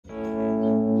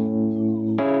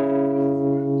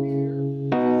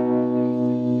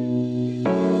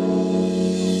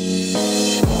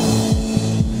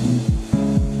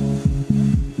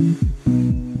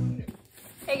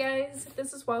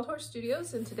Wild Horse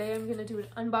Studios, and today I'm going to do an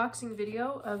unboxing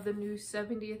video of the new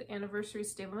 70th anniversary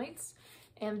Stablemates.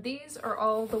 And these are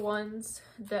all the ones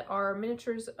that are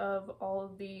miniatures of all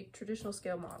of the traditional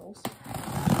scale models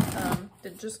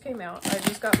that just came out. I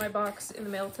just got my box in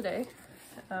the mail today.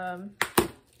 And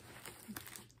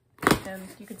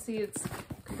you can see it's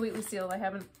completely sealed. I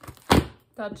haven't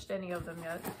touched any of them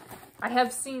yet. I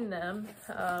have seen them.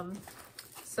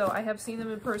 So I have seen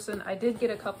them in person. I did get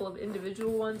a couple of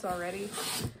individual ones already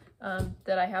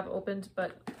that I have opened,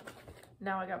 but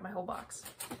now I got my whole box.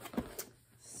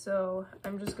 So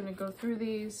I'm just gonna go through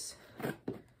these.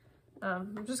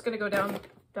 I'm just gonna go down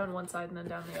one side and then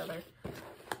down the other.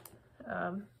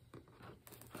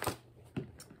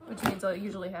 Which means I'll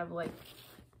usually have like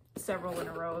several in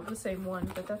a row of the same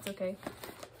one, but that's okay.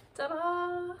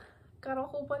 Ta-da! Got a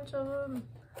whole bunch of them.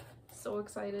 So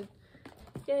excited.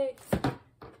 Yay!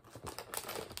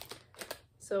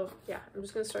 So yeah, I'm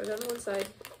just gonna start down one side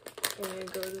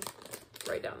and go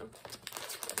right down them.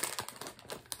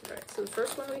 All right, so the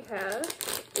first one we have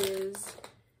is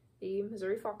the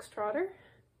Missouri Foxtrotter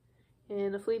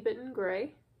in a flea bitten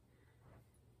gray.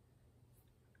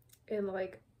 And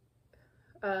like,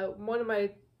 one of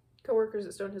my coworkers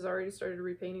at Stone has already started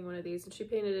repainting one of these, and she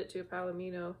painted it to a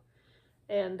Palomino,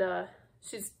 and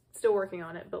she's still working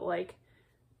on it, but like,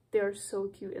 they are so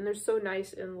cute and they're so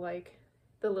nice in like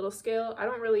the little scale. I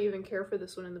don't really even care for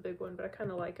this one in the big one, but I kind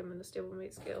of like them in the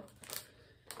Stablemate scale.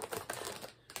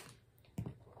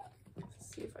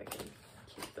 Let's see if I can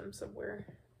keep them somewhere.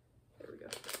 There we go.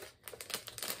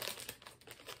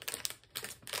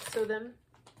 So then,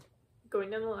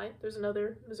 going down the line, there's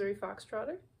another Missouri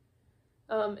Foxtrotter.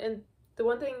 And the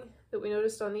one thing that we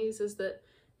noticed on these is that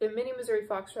the mini Missouri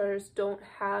Foxtrotters don't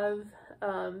have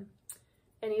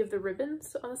any of the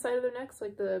ribbons on the side of their necks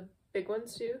like the big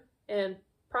ones do. And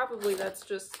probably that's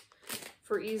just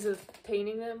for ease of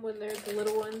painting them when they're the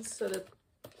little ones, so that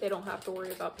they don't have to worry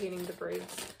about painting the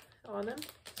braids on them.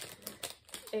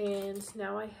 And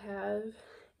now I have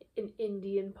an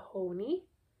Indian pony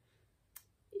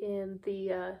in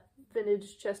the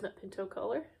vintage chestnut pinto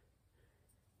color.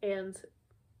 And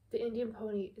the Indian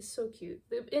pony is so cute.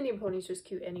 The Indian pony is just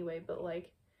cute anyway, but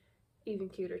like even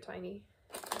cuter tiny.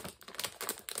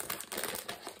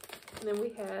 And then we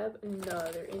have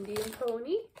another Indian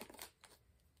pony.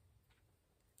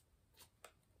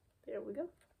 There we go.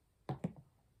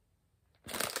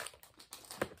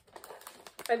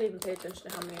 I didn't even pay attention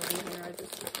to how many are in here. I'm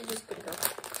just gonna go.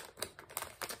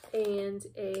 And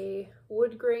a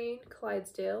wood grain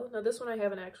Clydesdale. Now this one I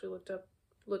haven't actually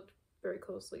looked very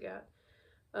closely at.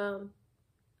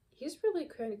 He's really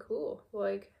kind of cool.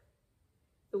 Like,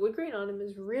 the wood grain on him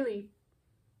is really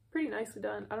pretty nicely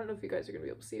done. I don't know if you guys are gonna be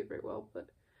able to see it very well, but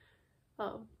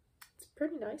it's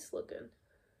pretty nice looking.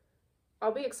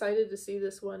 I'll be excited to see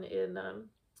this one in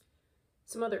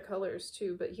some other colors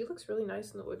too, but he looks really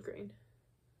nice in the wood grain.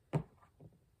 There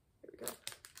we go.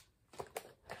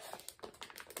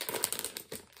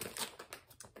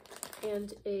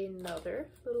 And another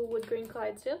little wood grain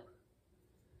Clydesdale.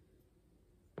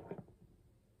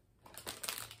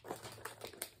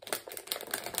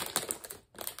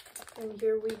 And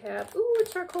here we have, ooh, a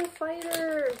charcoal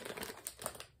fighter.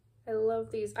 I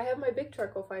love these. I have my big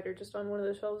charcoal fighter just on one of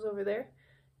the shelves over there.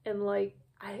 And like,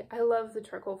 I love the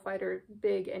charcoal fighter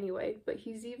big anyway, but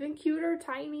he's even cuter,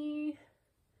 tiny.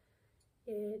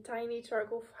 Yeah, tiny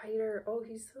charcoal fighter. Oh,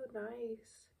 he's so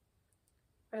nice.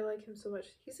 I like him so much.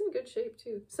 He's in good shape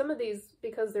too. Some of these,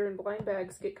 because they're in blind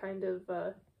bags, get kind of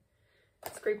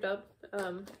scraped up.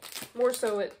 More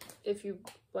so if you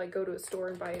like go to a store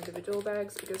and buy individual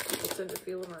bags, because people tend to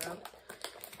feel them around.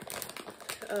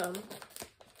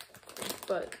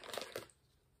 But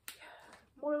yeah,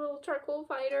 more little charcoal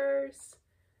fighters.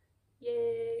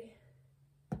 Yay.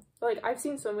 Like, I've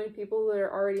seen so many people that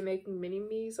are already making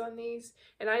mini-me's on these,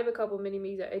 and I have a couple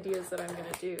mini-me ideas that I'm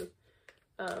gonna do.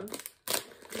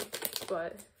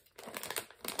 But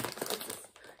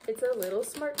it's a little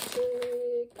smart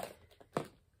chick.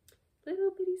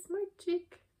 Little bitty smart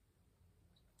chick.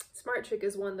 Smart chick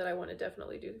is one that I want to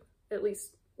definitely do at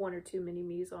least one or two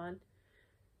mini-me's on.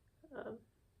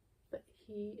 But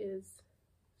he is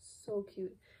so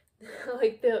cute.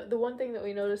 Like, the one thing that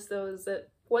we noticed though is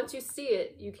that once you see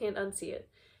it, you can't unsee it.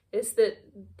 It's that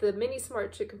the mini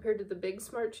smart chick compared to the big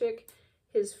smart chick,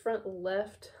 his front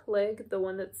left leg, the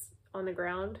one that's on the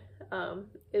ground,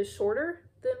 is shorter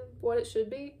than what it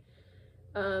should be.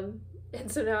 And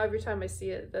so now every time I see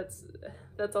it,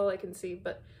 that's all I can see.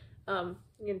 But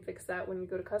you can fix that when you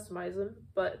go to customize them.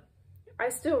 But I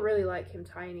still really like him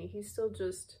tiny. He's still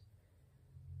just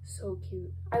so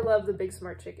cute. I love the big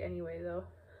smart chick anyway though.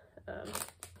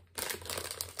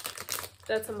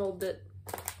 that's a mold that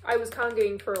I was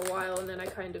congaing for a while, and then I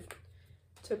kind of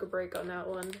took a break on that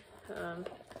one.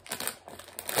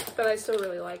 But I still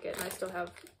really like it, and I still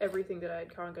have everything that I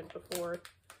had congaed before.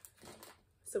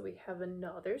 So we have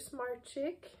another Smart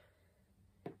Chick.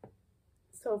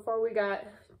 So far we got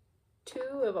 2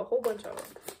 of a whole bunch of them.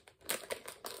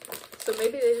 So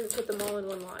maybe they didn't put them all in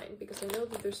one line, because I know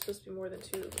that there's supposed to be more than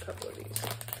 2 of a couple of these.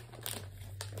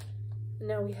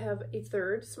 Now we have a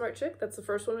 3rd Smart Chick. That's the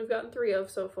first one we've gotten 3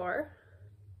 of so far.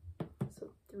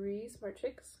 So 3 Smart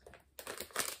Chicks.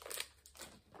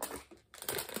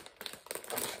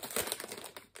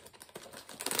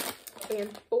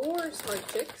 And 4 Smart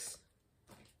Chicks.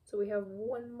 So we have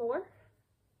 1 more.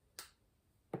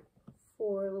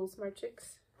 4 little Smart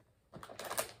Chicks.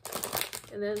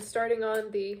 And then starting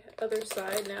on the other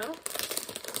side now,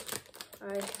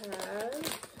 I have,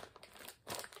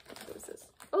 what is this?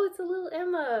 Oh, it's a little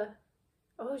Emma.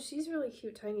 Oh, she's really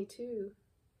cute, tiny too.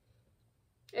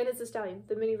 And it's a stallion.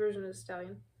 The mini version is a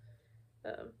stallion.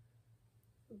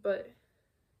 But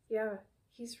yeah,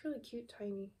 he's really cute,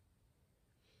 tiny.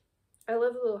 I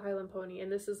love the little Highland pony,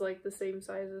 and this is like the same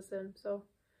size as him, so.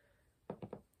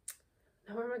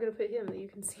 Now where am I going to put him that you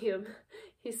can see him?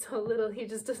 He's so little, he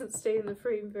just doesn't stay in the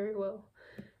frame very well.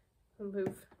 I'll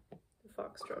move the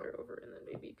foxtrotter over and then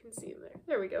maybe you can see him there.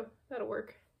 There we go, that'll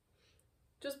work.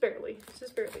 Just barely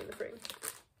in the frame.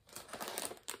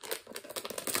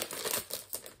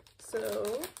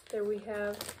 So there we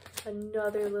have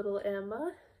another little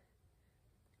Emma.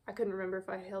 I couldn't remember if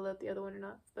I held out the other one or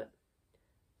not, but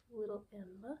little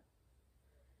Emma.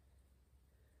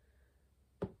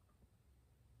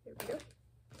 There we go.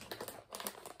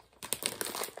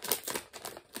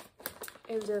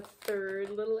 And a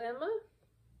 3rd little Emma.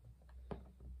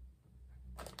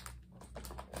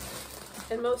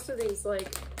 And most of these,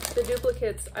 like, the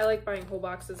duplicates, I like buying whole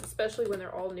boxes, especially when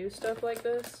they're all new stuff like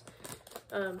this.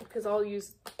 Because I'll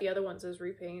use the other ones as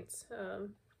repaints.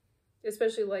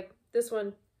 Especially like this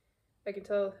one, I can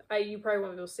tell, you probably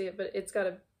won't be able to see it, but it's got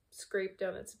a scrape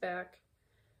down its back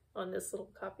on this little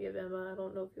copy of Emma. I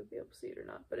don't know if you'll be able to see it or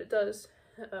not, but it does.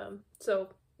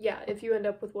 So yeah, if you end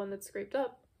up with one that's scraped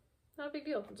up, not a big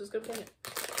deal, I'm just gonna paint it.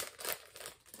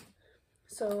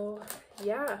 So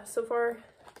yeah, so far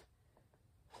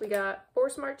we got 4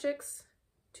 Smart Chicks,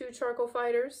 2 Charcoal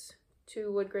Fighters,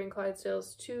 2 Wood Grain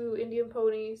Clydesdales, 2 Indian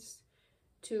Ponies,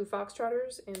 2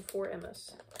 Foxtrotters, and 4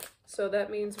 Emmas. So that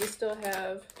means we still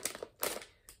have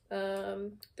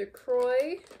the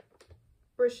Croy,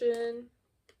 Bishen,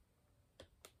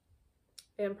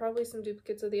 and probably some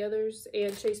duplicates of the others,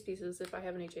 and chase pieces if I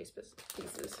have any chase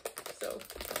pieces. So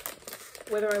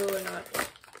whether I will or not,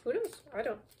 who knows? I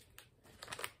don't.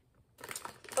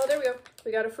 Oh, there we go.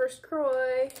 We got a first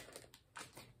Croy.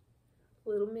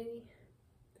 Little bitty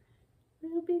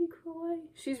Croy.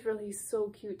 She's really so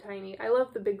cute, tiny. I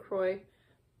love the big Croy,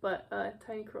 but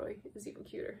tiny Croy is even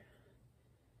cuter.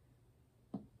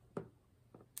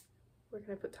 Where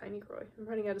can I put tiny Croy? I'm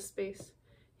running out of space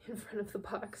in front of the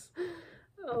box.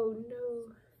 Oh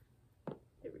no.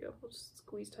 There we go. We'll just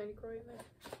squeeze tiny Croy in there.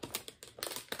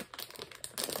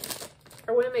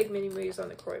 I want to make mini movies on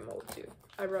the Croy mold too.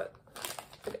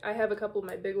 I have a couple of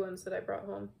my big ones that I brought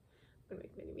home. I'm gonna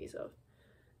make mini me's of.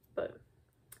 But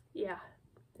yeah,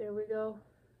 there we go.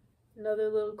 Another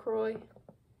little Croy.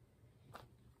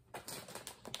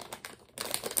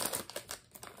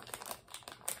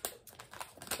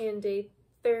 And a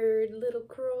 3rd little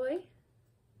Croy.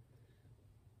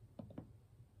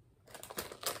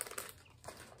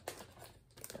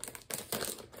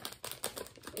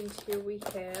 And here we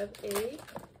have a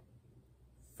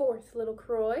 4th little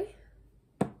Croy.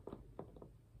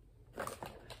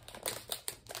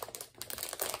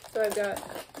 So I've got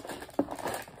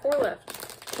 4 left.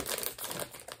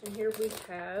 And here we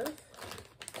have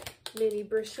mini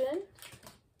Bishen.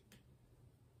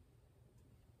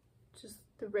 Just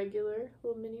the regular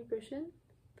little mini Bishen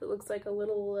that looks like a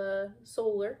little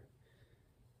solar.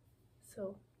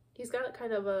 So he's got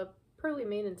kind of a pearly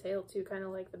mane and tail too, kind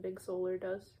of like the big solar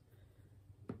does.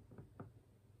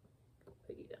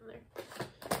 Put you down there.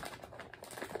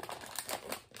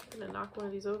 I'm gonna knock one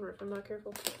of these over if I'm not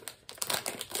careful.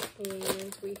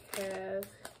 And we have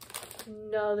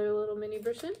another little mini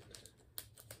Bishen.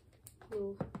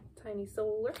 Little tiny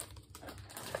solar.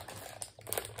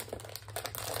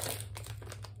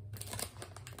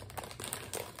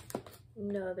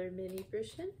 Another mini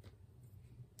Bishen.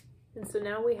 And so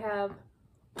now we have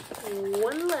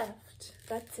 1 left.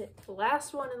 That's it. The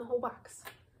last one in the whole box.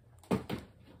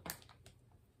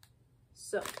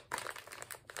 So,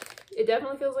 it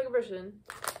definitely feels like a Bishen.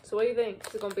 So what do you think?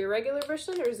 Is it going to be a regular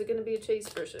Bishen or is it going to be a chase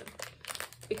Bishen?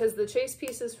 because the chase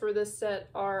pieces for this set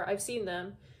are, I've seen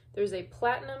them. There's a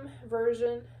platinum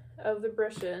version of the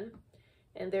Bishen,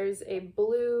 and there's a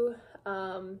blue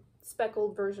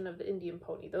speckled version of the Indian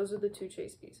pony. Those are the two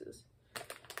chase pieces.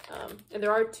 And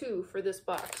there are two for this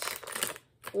box.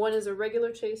 One is a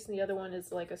regular chase and the other one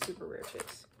is like a super rare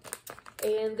chase.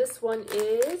 And this one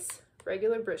is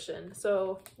regular Bishen.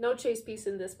 So no chase piece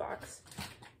in this box,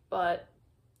 but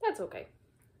that's okay.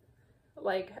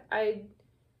 Like I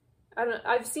don't know,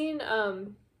 I've seen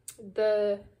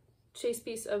the chase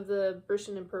piece of the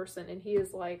Bishen in person and he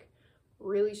is like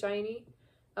really shiny.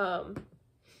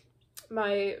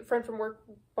 My friend from work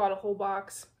bought a whole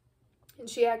box and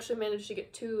she actually managed to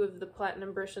get 2 of the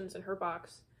platinum Bishens in her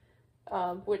box,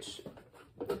 which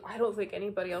I don't think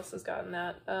anybody else has gotten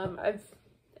that.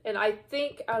 And I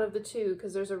think out of the 2,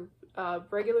 because there's a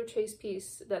regular chase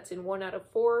piece that's in 1 out of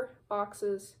 4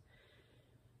 boxes,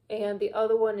 and the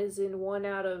other one is in 1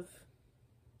 out of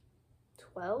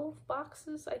 12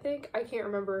 boxes, I think. I can't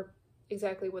remember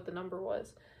exactly what the number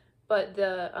was. But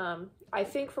I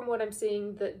think from what I'm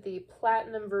seeing that the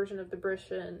platinum version of the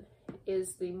Bishen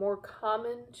is the more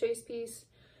common chase piece,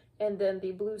 and then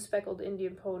the blue speckled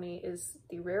Indian pony is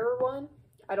the rarer one.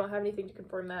 I don't have anything to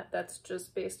confirm that. That's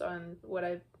just based on what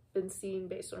I've been seeing,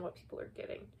 based on what people are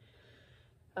getting.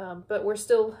 But we're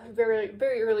still very,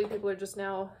 very early. People are just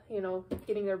now, you know,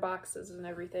 getting their boxes and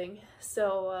everything.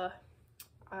 So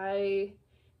I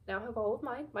now have all of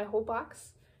mine, my whole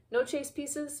box. No chase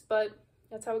pieces, but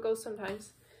that's how it goes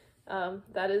sometimes.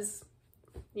 That is,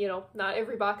 you know, not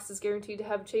every box is guaranteed to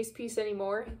have a chase piece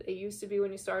anymore. They used to be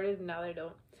when you started, and now they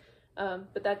don't.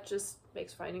 But that just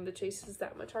makes finding the chases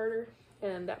that much harder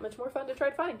and that much more fun to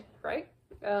try to find, right?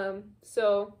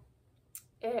 So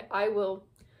I will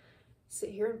sit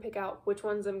here and pick out which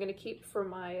ones I'm going to keep for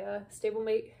my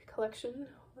Stablemate collection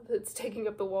that's taking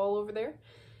up the wall over there.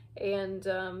 And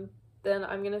then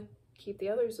I'm going to keep the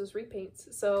others as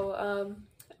repaints. So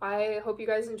I hope you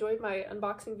guys enjoyed my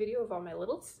unboxing video of all my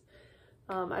littles.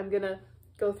 I'm going to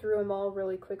go through them all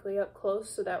really quickly up close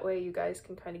so that way you guys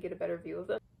can kind of get a better view of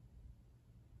them.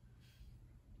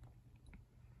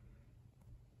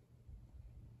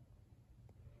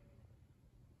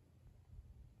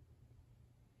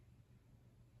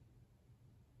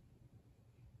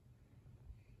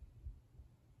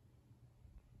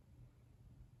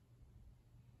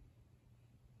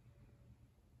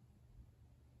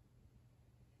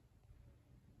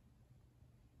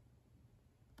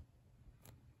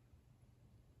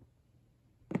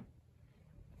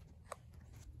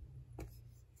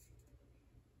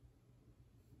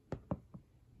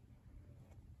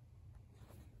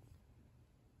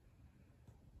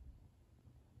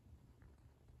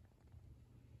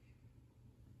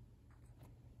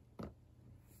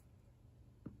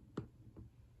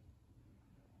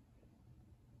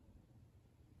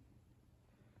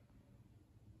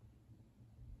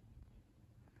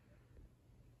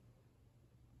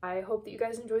 I hope that you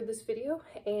guys enjoyed this video,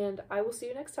 and I will see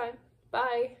you next time.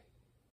 Bye!